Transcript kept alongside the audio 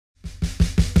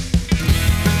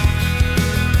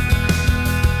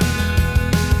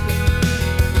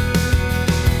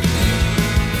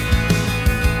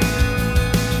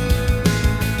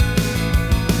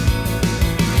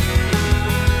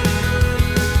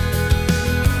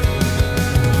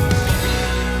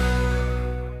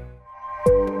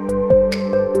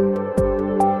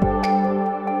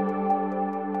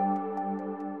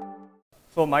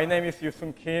my name is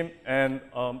Yuseung Kim, and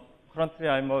currently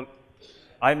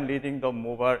I'm leading the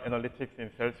mobile analytics in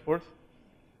Salesforce.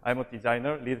 I'm a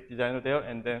designer, lead designer there,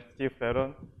 and then Steve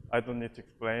Fadden, I don't need to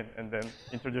explain, and then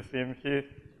introduce him.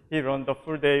 He ran the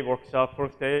full day workshop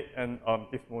first day, and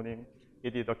this morning he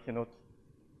did a keynote.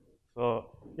 So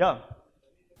yeah.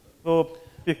 So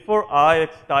before I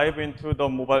dive into the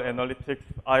mobile analytics,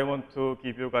 I want to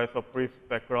give you guys a brief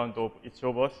background of each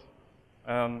of us.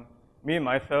 Me,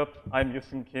 myself, I'm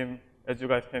Yuseung Kim. As you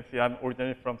guys can see, I'm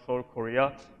originally from Seoul,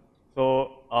 Korea.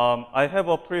 So I have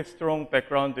a pretty strong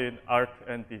background in art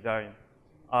and design.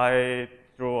 I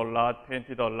drew a lot,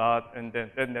 painted a lot, and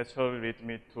then that naturally led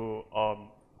me to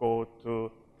go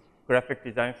to graphic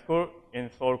design school in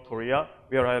Seoul, Korea,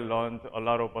 where I learned a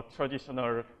lot of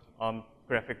traditional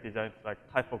graphic designs like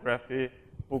typography,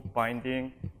 book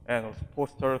binding, and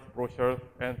posters, brochures.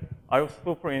 And I was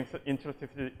super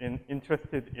interested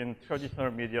in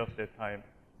traditional media at that time,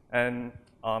 and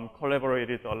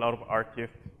collaborated a lot of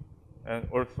artists, and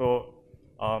also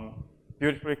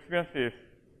beautiful experiences.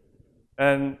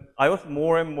 And I was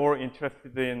more and more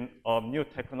interested in new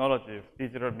technologies,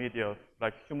 digital media,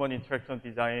 like human interaction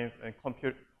designs and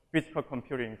physical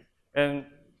computing. And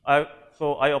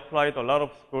so I applied a lot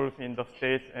of schools in the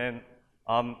States, and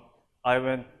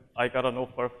I got an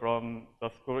offer from the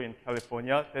school in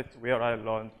California. That's where I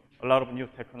learned a lot of new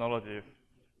technologies,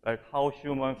 like how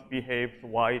humans behave,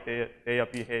 why they are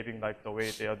behaving like the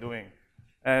way they are doing.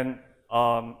 And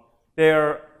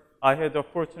there, I had the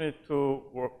opportunity to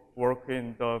work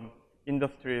in the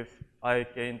industries. I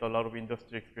gained a lot of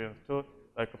industry experience too,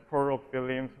 like pro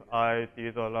films. I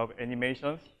did a lot of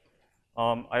animations.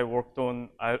 I worked on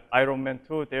Iron Man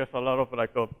 2. There's a lot of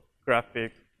like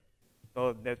graphics,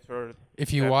 so natural.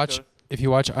 If you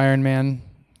watch Iron Man,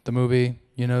 the movie,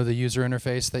 you know the user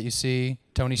interface that you see,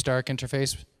 Tony Stark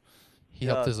interface. He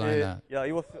helped design that. Yeah,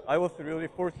 I was really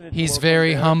fortunate. He's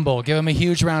very humble. Give him a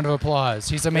huge round of applause.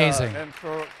 He's amazing.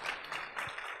 Yeah,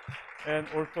 and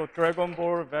also Dragon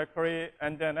Ball, Valkyrie,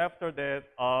 and then after that,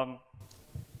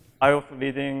 I was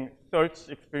leading search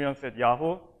experience at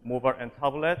Yahoo, mobile and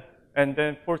tablet, and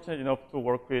then fortunate enough to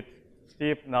work with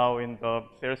Steve now in the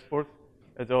Salesforce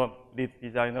as a lead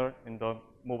designer in the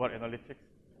mobile analytics.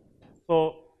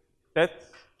 So that's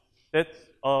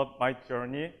my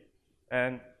journey,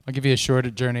 and I'll give you a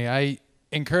shorter journey. I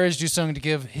encouraged Yuseung to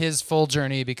give his full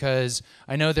journey because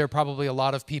I know there are probably a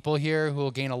lot of people here who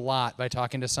will gain a lot by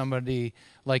talking to somebody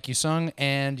like Yuseung,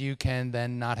 and you can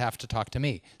then not have to talk to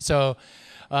me. So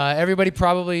everybody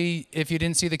probably, if you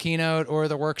didn't see the keynote or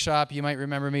the workshop, you might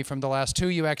remember me from the last two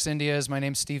UX Indias. My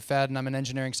name's Steve Fadden. I'm an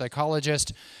engineering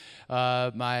psychologist.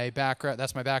 That's my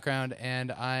background,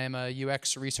 and I'm a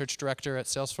UX research director at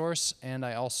Salesforce, and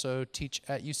I also teach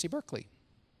at UC Berkeley.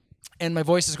 And my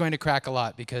voice is going to crack a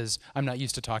lot because I'm not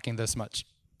used to talking this much.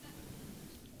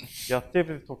 Yeah, Steve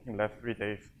is talking last 3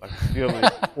 days, like really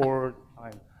 4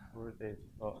 days.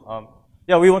 So,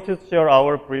 yeah, we wanted to share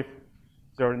our brief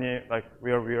journey, like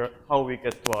how we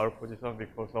get to our position,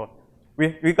 because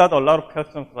we got a lot of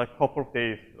questions, like couple of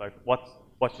days, like what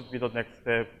should be the next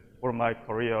step for my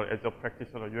career as a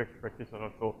practitioner, UX practitioner.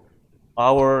 So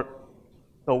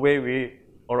the way we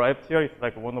arrived here is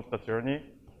like one of the journey.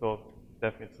 So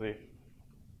definitely.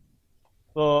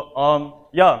 So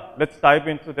yeah, let's dive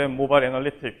into the mobile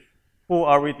analytics. Who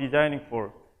are we designing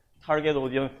for? Target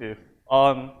audiences.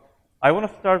 I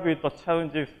want to start with the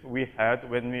challenges we had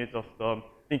when we just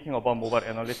thinking about mobile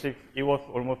analytics. It was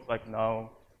almost like now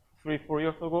 3-4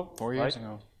 years ago. 4 years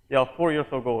ago. Yeah, 4 years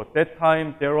ago. At that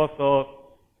time,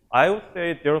 I would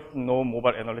say there was no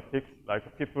mobile analytics. Like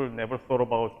people never thought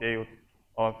about they would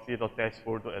see the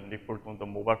dashboard and report on the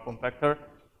mobile form factor.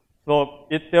 So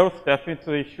there was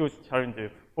definitely huge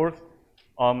challenges. First,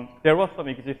 there were some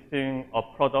existing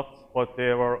products, but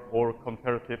they were all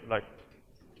comparative,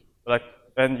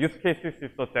 and use cases is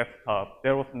the desktop.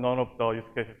 There was none of the use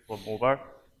cases for mobile.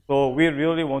 So we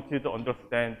really wanted to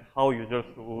understand how users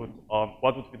would,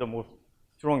 what would be the most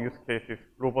strong use cases,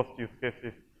 robust use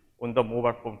cases on the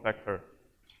mobile form factor.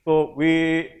 So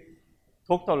we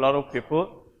talked to a lot of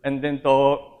people, and then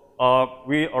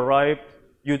we arrived,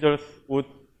 users would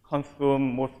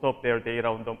consume most of their data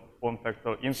on the form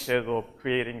factor instead of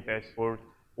creating dashboards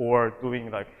or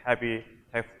doing like heavy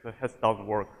text heads-down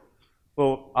work.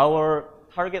 So our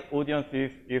target audience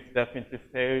is definitely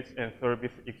sales and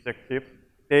service executives.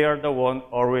 They are the one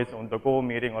always on the go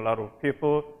meeting a lot of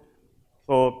people.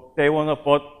 So they want to,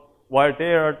 but while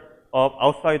they are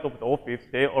outside of the office,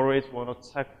 they always want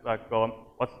to check like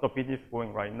what's the business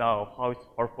going right now, how it's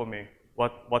performing,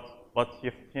 what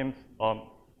his teams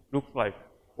looks like.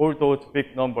 All those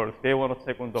big numbers, they want to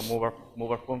check on the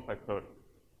mobile form factor.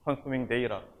 consuming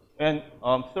data. And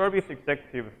service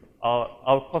executives,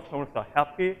 our customers are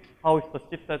happy. How is the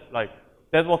chipset like?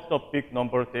 That was the big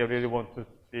number they really want to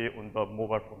see on the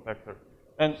mobile form factor.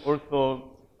 And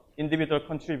also individual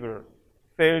contributors,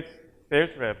 sales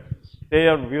reps, they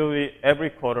are really every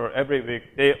quarter, every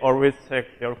week, they always check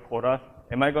their quotas.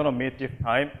 Am I going to meet this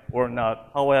time or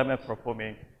not? How am I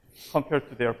performing compared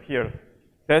to their peers?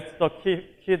 That's the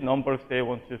key numbers they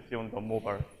want to see on the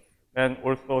mobile. And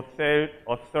also sales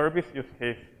or service use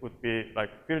case would be like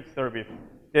field service.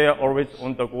 They are always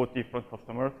on the go different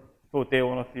customers. So they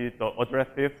want to see the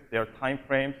addresses, their time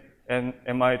frames, and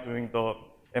am I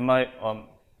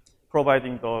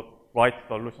providing the right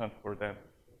solutions for them.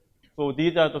 So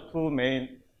these are the two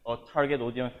main target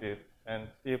audiences. And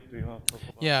Steve, do you want to talk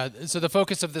about? Yeah, so the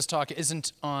focus of this talk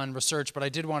isn't on research, but I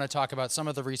did want to talk about some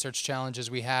of the research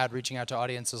challenges we had reaching out to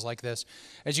audiences like this.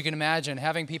 As you can imagine,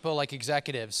 having people like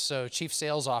executives, so chief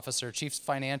sales officer, chief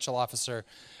financial officer,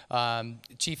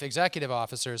 chief executive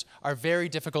officers are very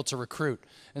difficult to recruit.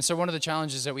 And so one of the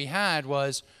challenges that we had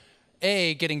was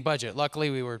A, getting budget.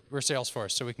 Luckily, we're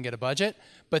Salesforce, so we can get a budget.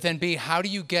 But then B, how do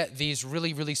you get these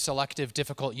really, really selective,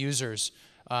 difficult users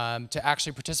to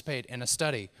actually participate in a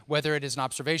study, whether it is an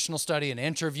observational study, an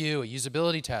interview, a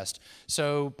usability test.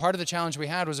 So part of the challenge we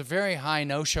had was a very high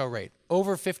no-show rate,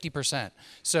 over 50%.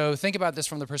 So think about this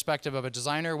from the perspective of a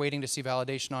designer waiting to see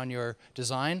validation on your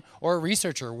design, or a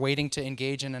researcher waiting to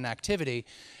engage in an activity,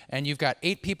 and you've got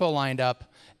 8 people lined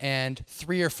up, and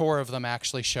 3 or 4 of them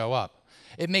actually show up.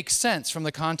 It makes sense from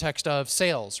the context of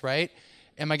sales, right?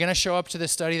 Am I going to show up to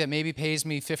this study that maybe pays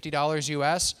me $50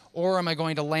 US, or am I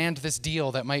going to land this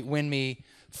deal that might win me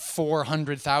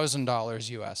 $400,000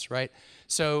 US, right?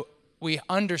 So we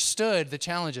understood the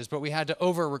challenges, but we had to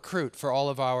over-recruit for all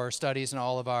of our studies and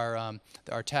all of our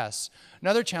tests.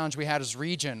 Another challenge we had is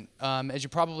region. As you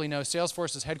probably know,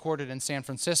 Salesforce is headquartered in San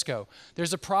Francisco.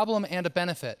 There's a problem and a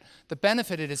benefit. The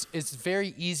benefit is it's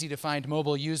very easy to find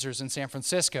mobile users in San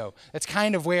Francisco. That's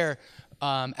kind of where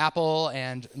Apple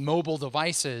and mobile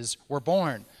devices were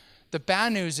born. The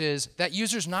bad news is that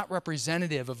user's not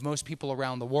representative of most people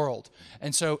around the world.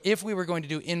 And so if we were going to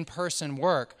do in-person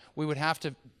work, we would have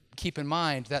to keep in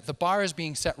mind that the bar is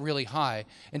being set really high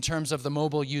in terms of the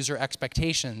mobile user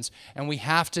expectations, and we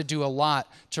have to do a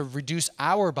lot to reduce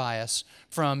our bias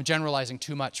from generalizing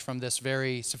too much from this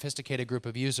very sophisticated group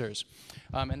of users.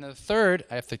 And the third,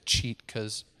 I have to cheat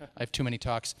because I have too many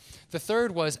talks. The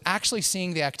third was actually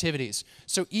seeing the activities.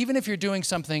 So even if you're doing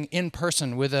something in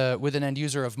person with an end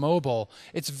user of mobile,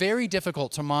 it's very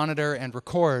difficult to monitor and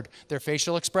record their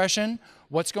facial expression,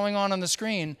 what's going on the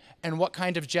screen, and what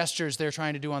kind of gestures they're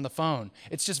trying to do on the phone.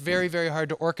 It's just very, very hard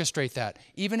to orchestrate that.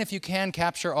 Even if you can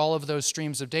capture all of those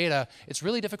streams of data, it's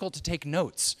really difficult to take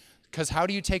notes. Because how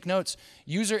do you take notes?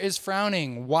 User is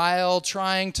frowning while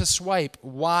trying to swipe,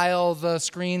 while the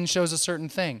screen shows a certain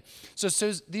thing. So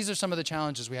these are some of the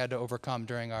challenges we had to overcome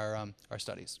during our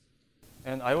studies.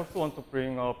 And I also want to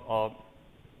bring up,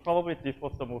 probably this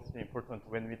was the most important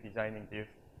when we designing this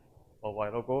a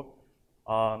while ago.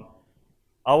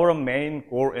 Our main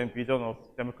goal and vision was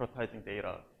democratizing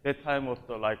data. That time was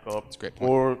like a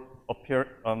goal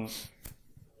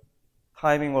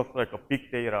timing was like a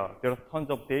big data. There's tons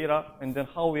of data, and then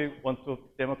how we want to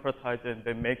democratize it and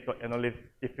then make the analytics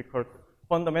difficult.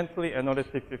 Fundamentally,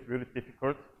 analytics is really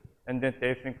difficult, and then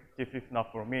they think this is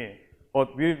not for me.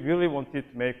 But we really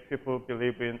wanted to make people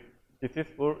believe in this is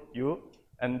for you,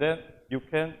 and then you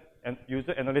can use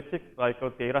analytics like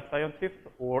a data scientist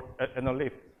or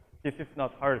analyst. This is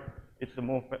not hard. It's a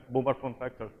mobile form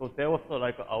factor. So that was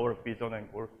like our vision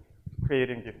and goal,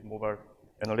 creating this mobile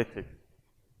analytics.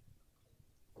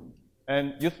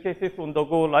 And use cases on the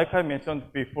go, like I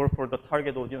mentioned before for the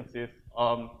target audiences,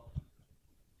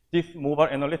 this mobile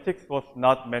analytics was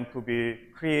not meant to be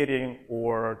creating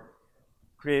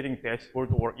dashboard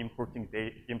or importing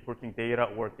data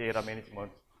or data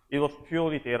management. It was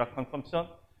purely data consumption.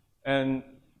 And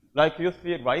like you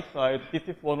see right side, this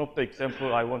is one of the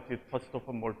examples I want to touch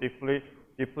upon more deeply.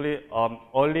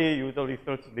 Early user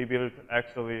research revealed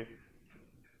actually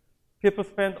people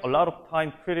spend a lot of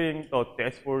time creating the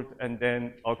dashboard and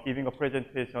then giving a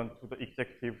presentation to the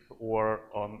executives or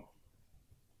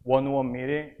one-on-one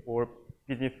meeting or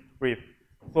business brief.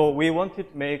 So we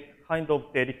wanted to make kind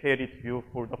of dedicated view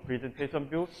for the presentation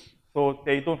view, so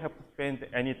they don't have to spend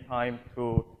any time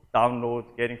to download,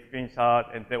 getting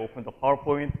screenshot, and then open the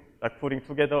PowerPoint, like putting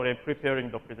together and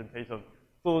preparing the presentation.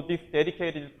 So this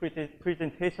dedicated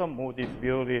presentation mode is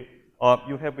really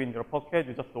you have in your pocket,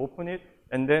 you just open it,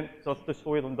 and then just to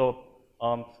show it on the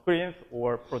screens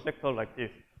or projector like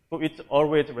this. So it's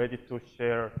always ready to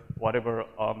share whatever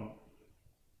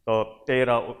the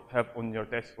data have on your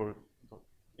dashboard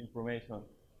information.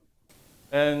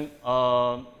 And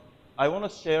I want to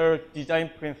share design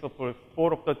principles.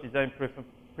 4 of the design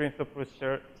principles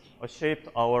shaped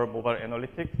our mobile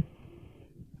analytics.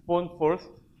 Phone first,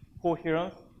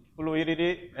 coherence,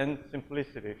 fluidity, and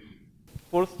simplicity.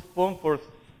 First, phone first.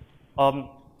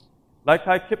 Like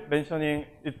I keep mentioning,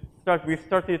 we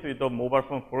started with the mobile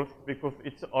phone first because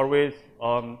it's always,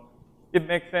 it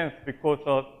makes sense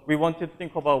because we want to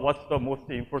think about what's the most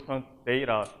important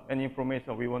data and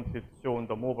information we want to show on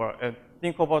the mobile and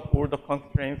think about all the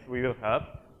constraints we will have.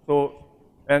 So,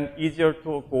 and easier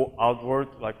to go outward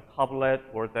like tablet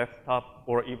or desktop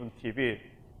or even TV.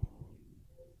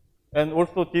 And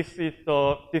also this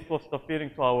was the feeding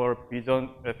to our vision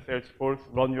at Salesforce,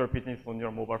 run your business on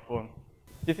your mobile phone.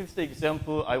 This is the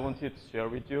example I wanted to share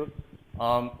with you.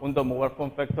 On the mobile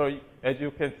phone factor, as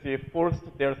you can see, first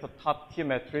there's a top key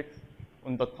metrics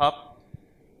on the top,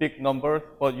 big numbers,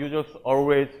 but users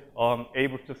always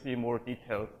able to see more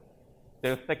details.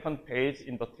 There's second page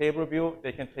in the table view,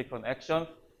 they can take on action,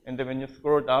 and then when you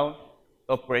scroll down,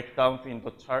 the breakdowns in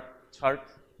the chart,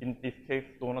 in this case,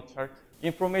 donut chart.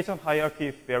 Information hierarchy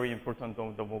is very important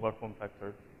on the mobile phone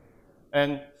factor.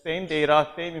 And same data,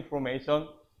 same information,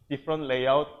 different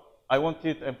layout. I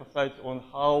wanted to emphasize on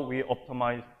how we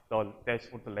optimize the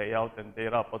dashboard layout and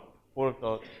data, but for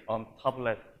the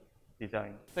tablet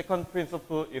design. Second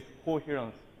principle is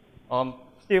coherence.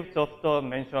 Steve just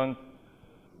mentioned,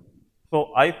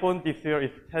 so iPhone this year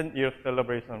is 10-year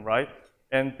celebration, right?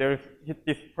 And this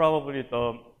is probably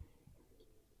the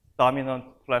dominant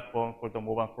platform for the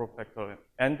mobile phone factor.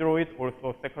 Android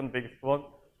also second biggest one,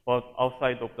 but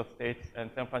outside of the States and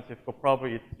San Francisco,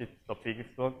 probably it's the biggest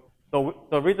one.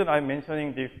 The reason I'm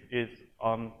mentioning this is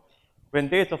when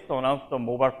they just announced the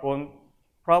mobile phone,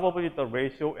 probably the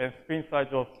ratio and screen size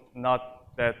was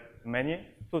not that many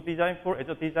to design for as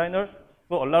a designer.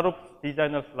 So a lot of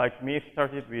designers like me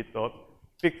started with a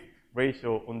fixed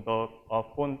ratio on the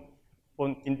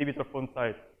individual phone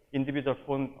size, individual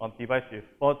phone devices.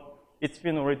 But it's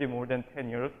been already more than 10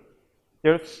 years.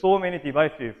 There's so many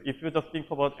devices. If you just think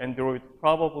about Android,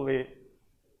 probably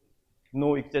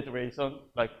no exaggeration,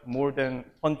 like more than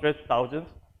 100,000.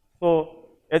 So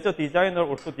as a designer,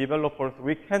 also developers,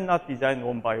 we cannot design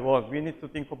one by one. We need to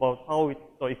think about how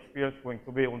the experience is going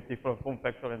to be on different form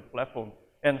factor and platforms,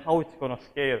 and how it's going to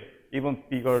scale, even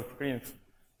bigger screens.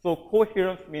 So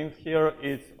coherence means here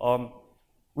is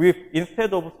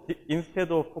instead of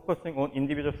focusing on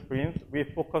individual screens, we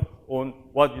focus on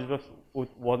what users would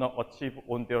want to achieve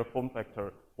on their form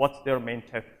factor, what's their main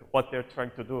task, what they're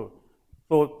trying to do.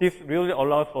 So this really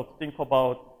allows us to think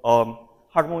about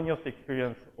harmonious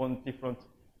experience on different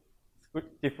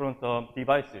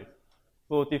devices.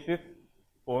 So this is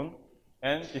phone,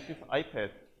 and this is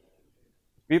iPad.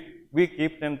 We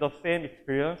give them the same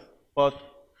experience, but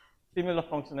similar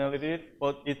functionalities,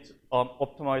 but it's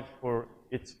optimized for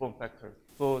its form factor.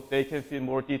 So they can see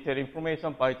more detailed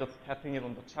information by just tapping it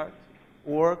on the chart,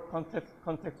 or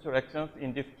contextual actions.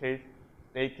 In this case,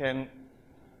 they can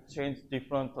change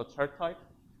different chart types,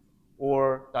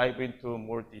 or dive into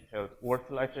more details, or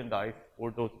slice and dice,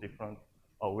 all those different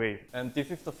ways. And this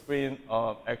is the screen.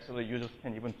 Actually, users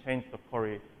can even change the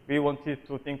query. We wanted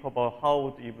to think about how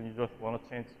would even users want to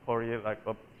change query, like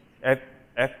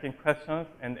asking questions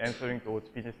and answering those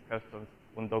business questions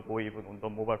on the go, even on the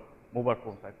mobile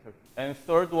form factor. And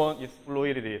third one is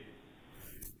fluidity.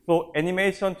 So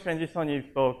animation transition is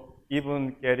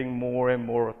even getting more and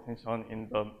more attention in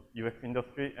the UX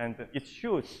industry, and it's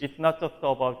huge. It's not just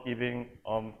about giving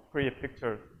pretty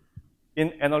pictures.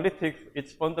 In analytics,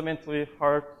 it's fundamentally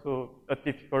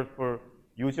difficult for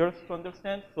users to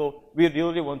understand. So we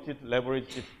really wanted to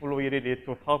leverage this fluidity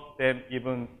to help them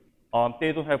even,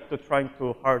 they don't have to try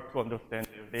too hard to understand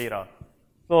their data.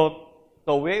 So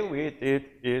the way we did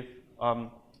is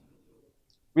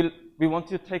we want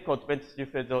to take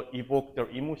advantage of evoke their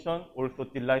emotion, also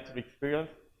delightful experience.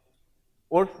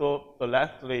 Also,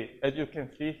 lastly, as you can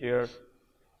see here,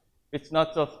 it's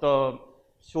not just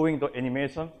showing the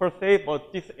animation per se,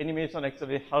 but this animation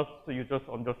actually helps the users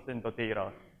understand the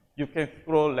data. You can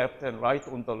scroll left and right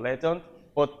on the legend,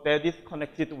 but that is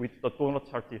connected with the donut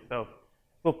chart itself.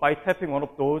 So by tapping one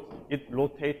of those, it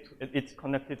rotates, and it's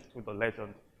connected to the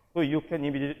legend. So you can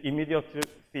immediately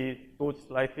see those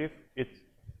slices, it's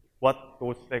what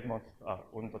those segments are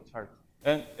on the chart.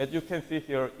 And as you can see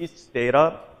here, each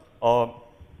data,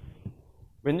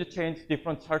 when you change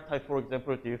different chart type, for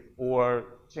example, this, or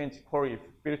change queries,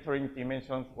 filtering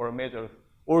dimensions or measures,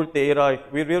 all data,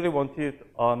 we really wanted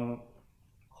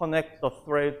connect the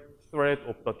thread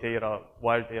of the data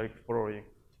while they are exploring.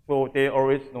 So they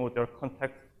always know their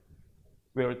context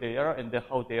where they are and then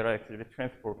how they are actually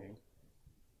transforming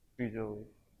visually.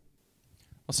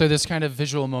 I'll say this kind of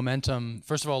visual momentum,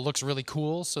 first of all, looks really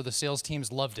cool. So the sales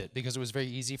teams loved it because it was very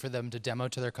easy for them to demo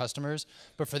to their customers.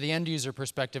 But for the end user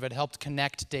perspective, it helped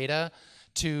connect data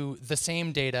to the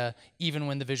same data even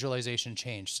when the visualization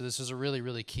changed. So this is a really,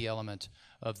 really key element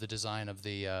of the design of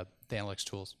the analytics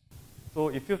tools. So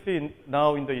if you see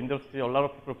now in the industry, a lot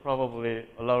of people probably,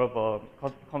 a lot of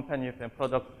companies and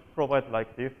products provide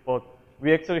like this, but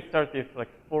we actually started this like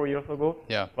 4 years ago,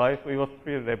 Yeah. right? So it was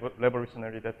pretty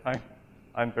revolutionary at that time.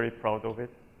 I'm very proud of it.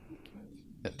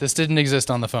 This didn't exist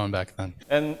on the phone back then.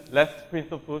 And last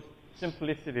principle,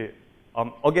 simplicity.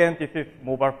 Again, this is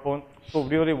mobile phone, so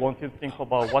really want to think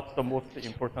about what's the most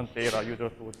important data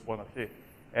users would want to see.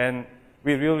 And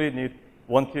we really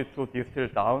wanted to distill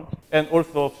down. And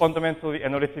also, fundamentally,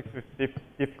 analytics is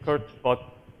difficult, but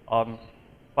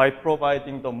by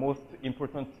providing the most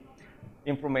important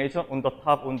information on the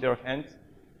top on their hands,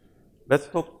 let's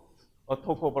talk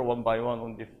over one by one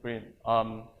on this screen.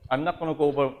 I'm not going to go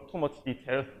over too much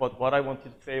details, but what I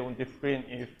wanted to say on this screen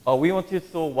is we wanted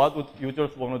to show what would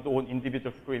users want to do on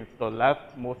individual screens. The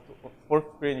leftmost first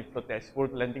screen is the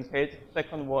dashboard landing page.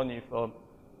 Second one is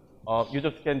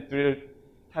users can drill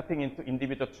tapping into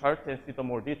individual charts and see the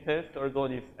more details. Third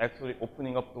one is actually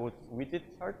opening up those widget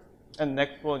charts. And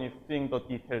next one is seeing the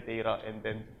detailed data and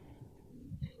then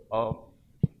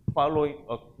following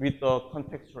with the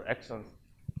contextual actions.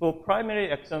 So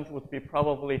primary actions would be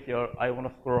probably here, I want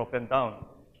to scroll up and down,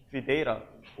 see data,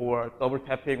 or double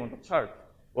tapping on the chart,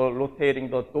 or rotating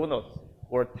the donuts,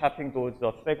 or tapping those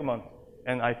segments,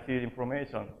 and I see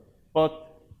information. But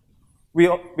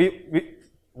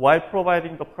while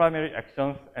providing the primary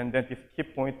actions and then this key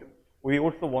point, we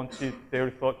also want to, there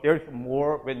is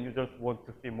more when users want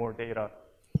to see more data.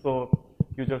 So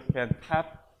users can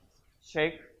tap,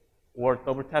 shake, or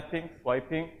double tapping,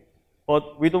 swiping,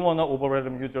 but we don't want to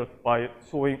overwhelm users by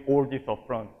showing all this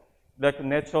upfront. Like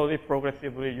naturally,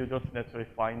 progressively, users naturally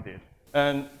find it.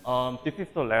 And this is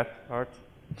the last part.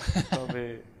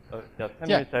 Probably, 10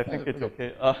 minutes, I think it's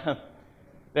okay.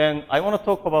 Then I want to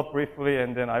talk about briefly,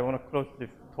 and then I want to close this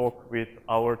talk with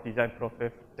our design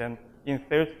process. Then in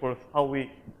Salesforce, how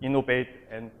we innovate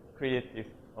and create this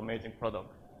amazing product.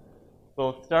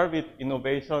 So start with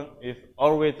innovation is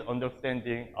always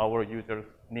understanding our users'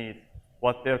 needs,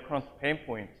 what their current pain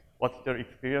points, what their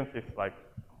experience is like.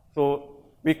 So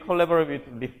we collaborate with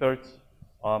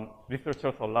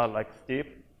researchers a lot, like Steve,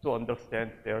 to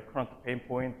understand their current pain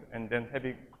points and then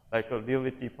having like a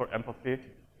really deeper empathy.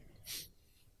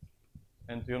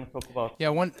 And do you want to talk about?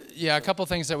 Yeah, a couple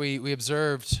things that we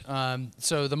observed.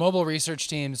 So the mobile research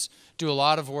teams do a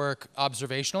lot of work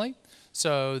observationally.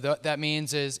 So that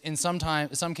means is in some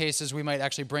cases we might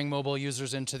actually bring mobile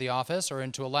users into the office or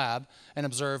into a lab and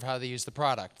observe how they use the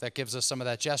product. That gives us some of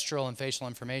that gestural and facial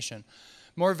information.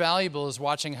 More valuable is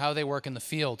watching how they work in the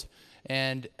field.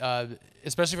 And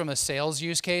especially from a sales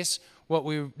use case, what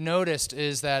we've noticed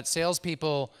is that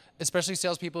salespeople, especially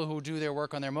salespeople who do their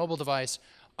work on their mobile device,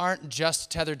 aren't just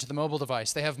tethered to the mobile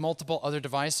device. They have multiple other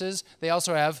devices. They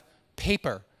also have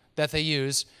paper that they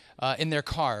use in their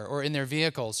car or in their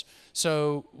vehicles.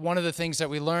 So one of the things that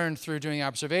we learned through doing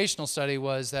observational study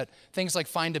was that things like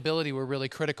findability were really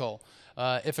critical.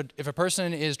 If a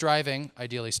person is driving,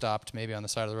 ideally stopped, maybe on the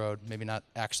side of the road, maybe not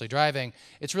actually driving,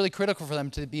 it's really critical for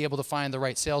them to be able to find the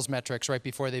right sales metrics right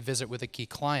before they visit with a key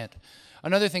client.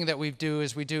 Another thing that we do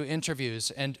is we do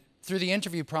interviews. And through the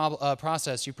interview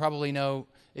process, you probably know,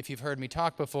 if you've heard me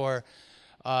talk before,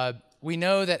 we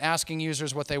know that asking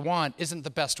users what they want isn't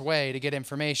the best way to get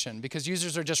information because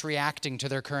users are just reacting to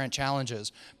their current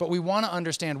challenges. But we want to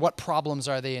understand what problems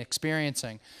are they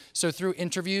experiencing. So through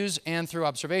interviews and through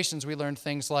observations, we learned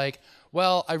things like,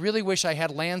 well, I really wish I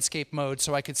had landscape mode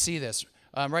so I could see this.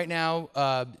 Right now,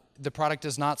 the product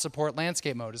does not support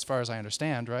landscape mode as far as I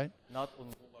understand, right? Not on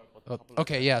mobile, but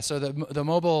okay, yeah, so the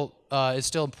mobile is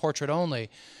still portrait only.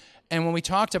 And when we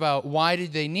talked about why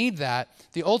did they need that,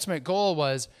 the ultimate goal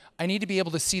was, I need to be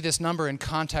able to see this number in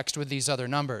context with these other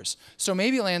numbers. So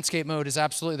maybe landscape mode is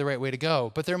absolutely the right way to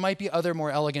go, but there might be other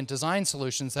more elegant design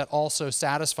solutions that also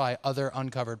satisfy other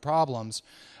uncovered problems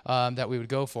that we would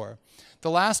go for.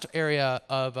 The last area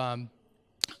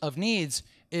of needs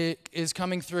is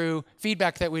coming through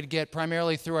feedback that we'd get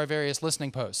primarily through our various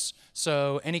listening posts.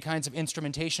 So any kinds of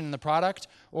instrumentation in the product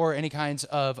or any kinds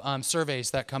of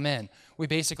surveys that come in. We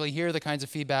basically hear the kinds of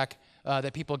feedback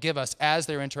that people give us as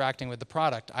they're interacting with the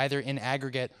product, either in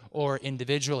aggregate or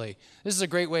individually. This is a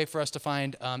great way for us to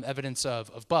find evidence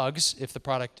of bugs if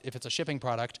it's a shipping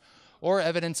product, or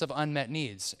evidence of unmet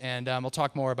needs. And we'll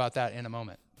talk more about that in a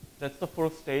moment. That's the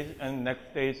first stage, and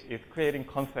next stage is creating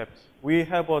concepts. We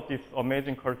have this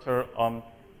amazing culture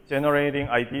generating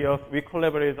ideas. We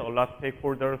collaborate a lot with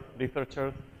stakeholders,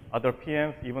 researchers, other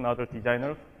PMs, even other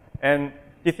designers. And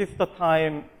this is the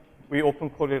time we often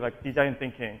call it like design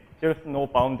thinking. There's no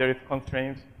boundaries,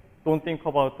 constraints. Don't think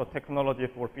about the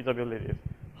technologies or feasibilities.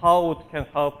 How it can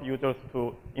help users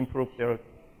to improve their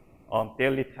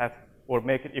daily tasks or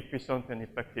make it efficient and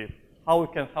effective. How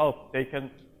it can help,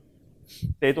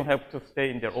 they don't have to stay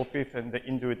in their office and they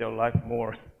enjoy their life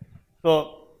more.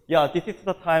 So yeah, this is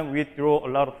the time we draw a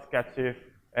lot of sketches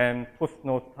and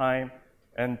post-note time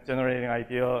and generating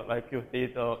ideas like you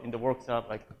did in the workshop,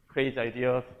 like crazy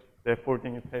ideas, the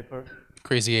folding newspaper.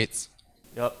 Crazy eights.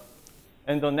 Yeah.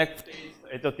 And the next stage,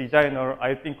 as a designer,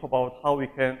 I think about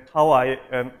how I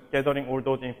am gathering all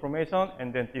those information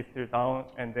and then distill down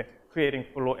and then creating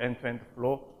flow, end-to-end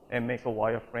flow, and make a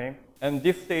wireframe. And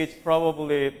this stage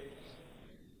probably,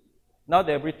 not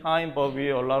every time, but we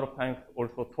a lot of times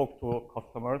also talk to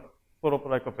customers, sort of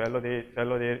like a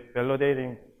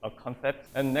validating a concept.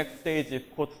 And next stage is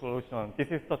code solution. This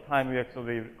is the time we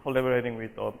actually collaborating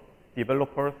with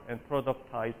developers and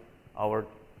productize our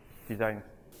designs.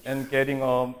 And getting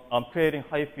creating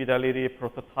high fidelity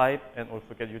prototype and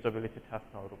also get usability test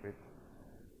out of it.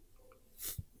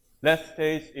 Last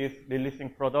stage is releasing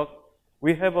product.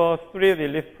 We have 3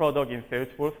 release product in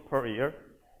Salesforce per year,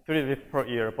 3 release per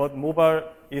year. But mobile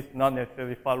is not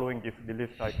necessarily following this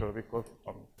release cycle because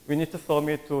we need to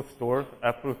submit to stores,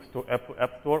 Apple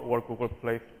App Store or Google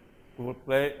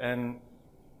Play, and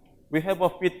we have a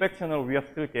feedback channel we are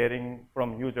still getting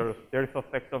from users. There is a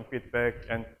section feedback,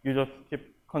 and users keep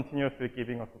continuously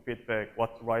giving us feedback,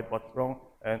 what's right, what's wrong,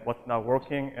 and what's not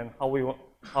working, and how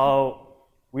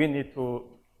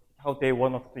they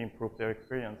want us to improve their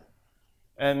experience.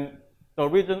 And the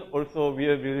reason also we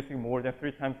are releasing more than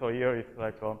 3 times a year is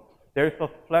like there is a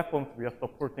platforms we are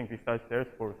supporting besides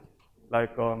Salesforce,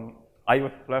 like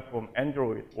iOS platform,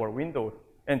 Android, or Windows,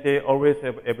 and they always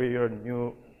have every year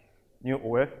new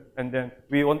OS, and then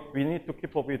we need to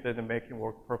keep up with it and make it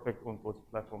work perfect on those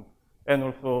platforms. And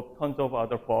also tons of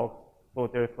other bugs, so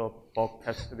there's a bug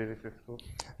patch releases too.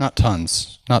 Not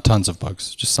tons of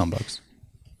bugs, just some bugs.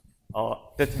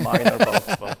 That's minor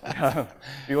bugs, but yeah,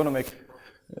 we want to make it.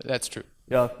 That's true.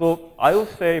 Yeah, so I would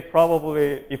say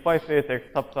probably, if I say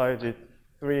desktop size is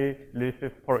 3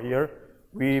 releases per year,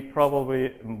 we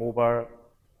probably mobile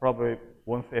probably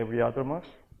once every other month,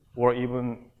 or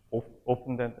even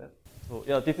often than that. So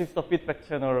yeah, this is the feedback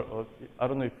channel. I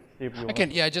don't know if Steve, you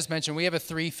want. Yeah, I just mentioned we have a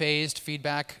 3-phased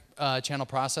feedback channel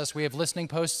process. We have listening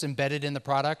posts embedded in the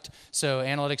product, so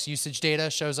analytics usage data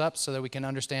shows up so that we can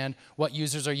understand what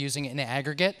users are using in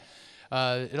aggregate.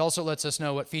 It also lets us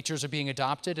know what features are being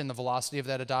adopted and the velocity of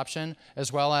that adoption,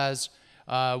 as well as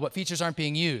what features aren't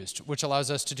being used, which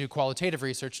allows us to do qualitative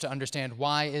research to understand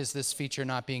why is this feature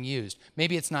not being used.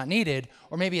 Maybe it's not needed,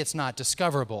 or maybe it's not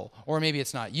discoverable, or maybe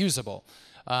it's not usable.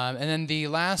 And then the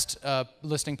last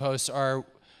listening posts are,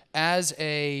 as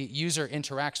a user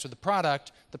interacts with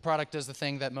the product does the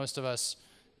thing that most of us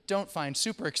don't find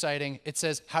super exciting. It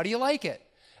says, how do you like it?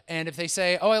 And if they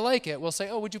say, oh, I like it, we'll say,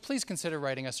 oh, would you please consider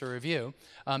writing us a review,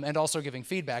 and also giving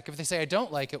feedback. If they say, I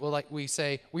don't like it, we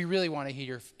say, we really want to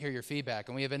hear your feedback.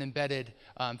 And we have an embedded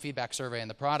feedback survey in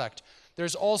the product.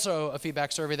 There's also a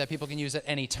feedback survey that people can use at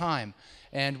any time.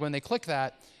 And when they click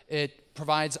that, it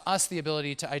provides us the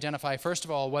ability to identify, first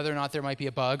of all, whether or not there might be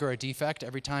a bug or a defect.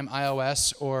 Every time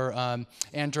iOS or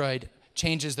Android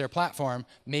changes their platform,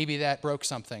 maybe that broke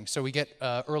something. So we get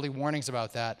early warnings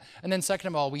about that. And then second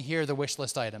of all, we hear the wish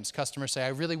list items. Customers say, I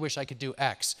really wish I could do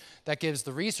X. That gives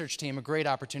the research team a great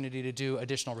opportunity to do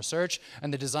additional research,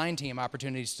 and the design team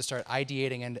opportunities to start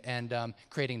ideating and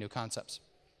creating new concepts.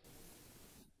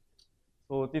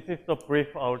 So this is the brief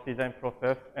our design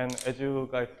process, and as you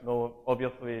guys know,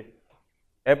 obviously,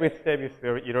 every step is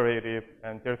very iterative,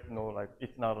 and there's no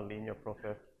it's not a linear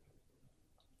process.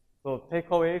 So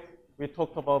takeaways, we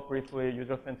talked about briefly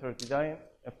user-centered design,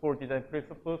 and 4 design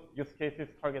principles, use cases,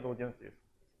 target audiences.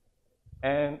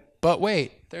 But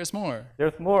wait, there's more.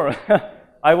 There's more.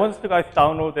 I want you guys to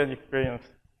download and experience.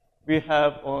 We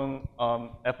have on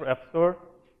Apple App Store,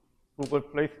 Google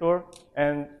Play Store,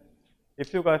 and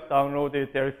if you guys download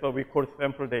it, there is a record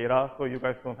sample data, so you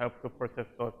guys don't have to purchase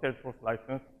the Salesforce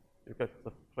license. You can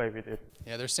just play with it.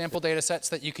 Yeah, there's sample data sets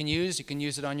that you can use. You can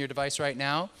use it on your device right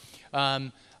now.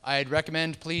 I'd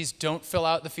recommend please don't fill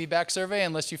out the feedback survey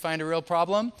unless you find a real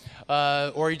problem,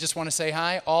 or you just want to say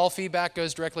hi. All feedback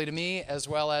goes directly to me, as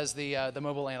well as the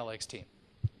mobile analytics team.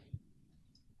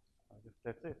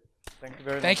 That's it. Thank you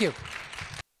very much. Thank you.